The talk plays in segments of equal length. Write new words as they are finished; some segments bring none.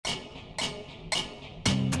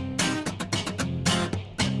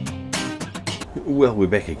Well, we're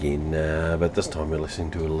back again, but this time we're listening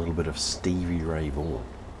to a little bit of Stevie Ray Vaughan.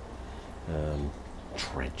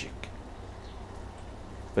 Tragic.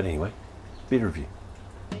 But anyway, beer review.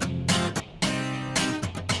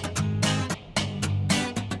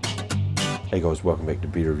 Hey guys, welcome back to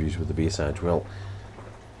Beer Reviews with the BeerSarge. Well,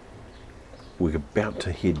 we're about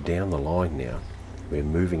to head down the line now. We're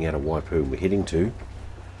moving out of Waipu and we're heading to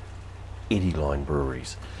Eddyline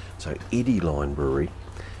breweries. So Eddyline Brewery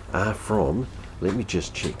are from, let me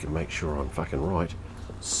just check and make sure I'm fucking right,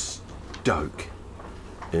 Stoke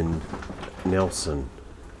in Nelson.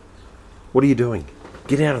 What are you doing?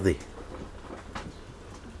 Get out of there.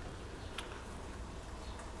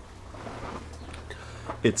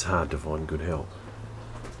 It's hard to find good help.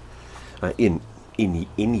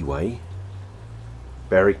 Anyway,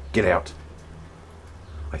 Barry, get out.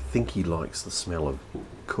 I think he likes the smell of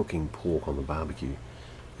cooking pork on the barbecue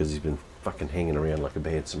because he's been fucking hanging around like a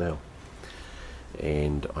bad smell.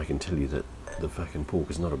 And I can tell you that the fucking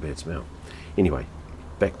pork is not a bad smell. Anyway,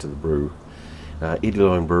 back to the brew.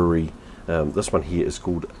 Eddyline Brewery. This one here is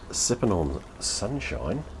called Sippin on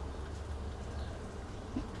Sunshine.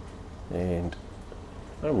 And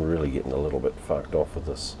I'm really getting a little bit fucked off with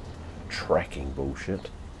this tracking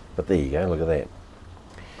bullshit. But there you go, look at that.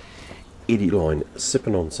 Eddyline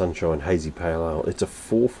Sippin on Sunshine Hazy Pale Ale. It's a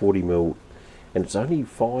 440ml and it's only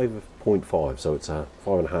 5.5, so it's a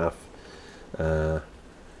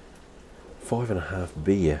 5.5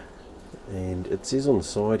 beer. And it says on the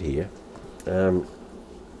side here,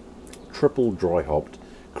 triple dry hopped,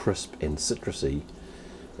 crisp and citrusy.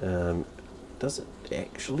 Does it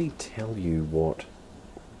actually tell you what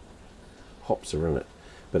hops are in it?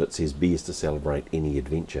 But it says beers to celebrate any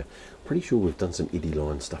adventure. Pretty sure we've done some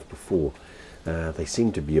Eddyline stuff before. They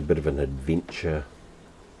seem to be a bit of an adventure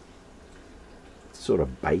sort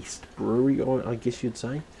of based brewery, I guess you'd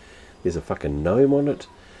say. There's a fucking gnome on it.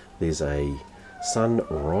 There's a sun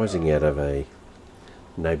rising out of a...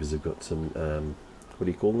 Neighbours have got some, what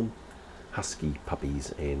do you call them? Husky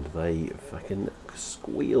puppies, and they fucking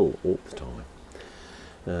squeal all the time.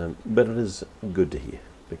 But it is good to hear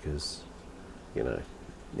because, you know,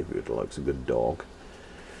 everybody likes a good dog.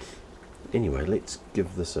 Anyway, let's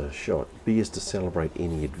give this a shot. Beers to celebrate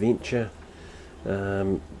any adventure.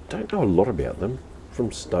 Don't know a lot about them.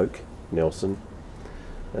 From Stoke, Nelson.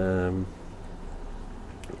 Yeah,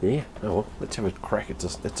 oh well, let's have a crack.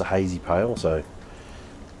 It's a hazy pale, so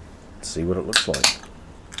let's see what it looks like.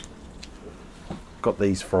 Got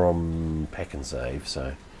these from Pack and Save,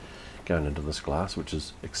 so going into this glass, which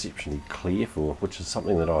is exceptionally clear which is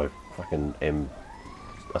something that I fucking am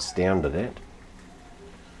astounded at.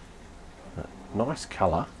 Nice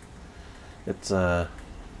colour. It's a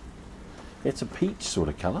peach sort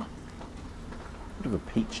of colour, bit of a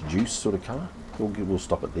peach juice sort of colour. We'll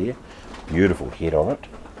stop it there. Beautiful head on it.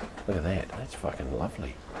 Look at that. That's fucking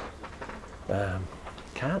lovely.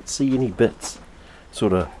 Can't see any bits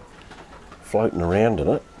sort of floating around in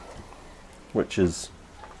it, which is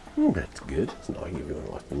that's good. It's not even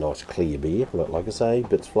like a nice clear beer, but like I say,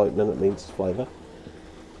 bits floating in it means it's flavour.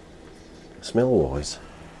 Smell wise,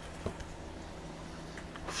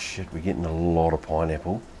 shit, we're getting a lot of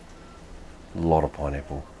pineapple.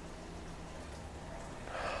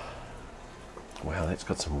 Wow, that's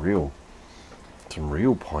got some real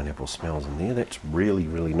pineapple smells in there. That's really,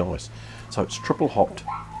 really nice. So it's triple hopped,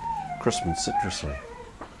 crisp and citrusy.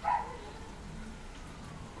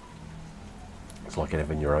 It's like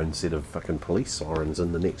having your own set of fucking police sirens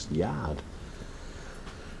in the next yard.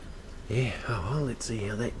 Yeah, oh well, let's see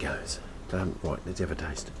how that goes. Right, let's have a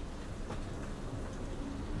taste.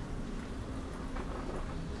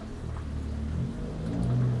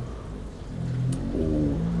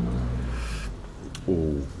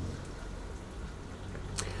 Ooh.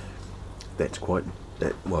 That's quite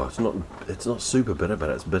well, it's not super bitter, but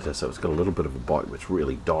it's bitter, so it's got a little bit of a bite which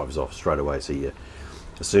really dives off straight away. So you,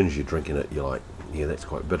 as soon as you're drinking it, you're like, yeah, that's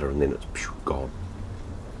quite bitter, and then it's gone.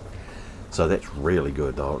 So that's really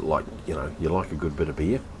good. Like, you know, you like a good bit of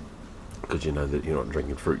beer because you know that you're not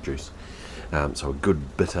drinking fruit juice. So a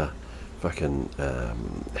good bitter fucking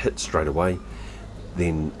hit straight away.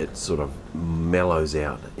 Then it sort of mellows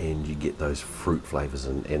out and you get those fruit flavours,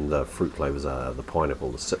 and the fruit flavours are the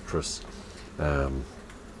pineapple, the citrus, the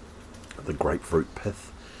grapefruit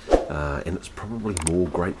pith, and it's probably more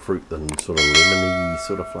grapefruit than sort of lemony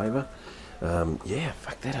sort of flavour. Yeah,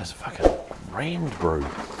 fuck, that is a fucking grand brew.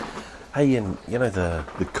 Hey, and you know the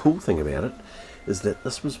cool thing about it is that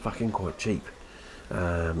this was fucking quite cheap.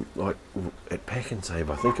 Like at Pack and Save,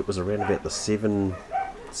 I think it was around about the $7 or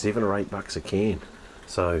 $8 a can.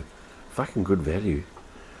 So fucking good value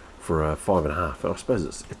for a 5.5. I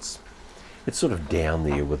suppose it's sort of down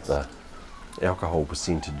there with the alcohol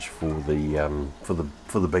percentage for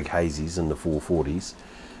the big hazies and the 440s,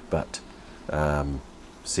 but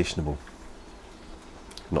sessionable.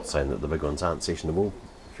 Not saying that the big ones aren't sessionable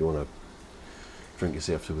if you want to drink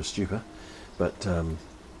yourself to a stupor, but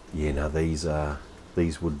yeah, no, these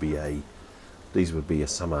would be a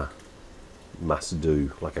summer must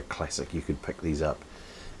do, like a classic. You could pick these up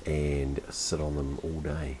and sit on them all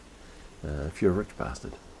day if you're a rich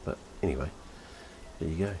bastard. But anyway, there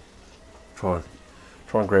you go. Try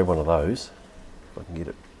and grab one of those if I can get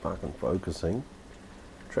it fucking focusing.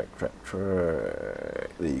 Track. There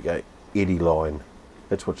you go. Eddyline.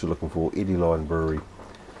 That's what you're looking for. Eddyline Brewery.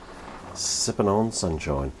 Sipping on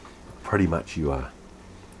sunshine. Pretty much you are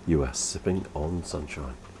sipping on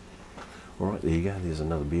sunshine. Alright, there you go. There's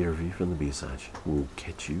another beer review from the BeerSarge. We'll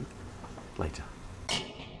catch you later.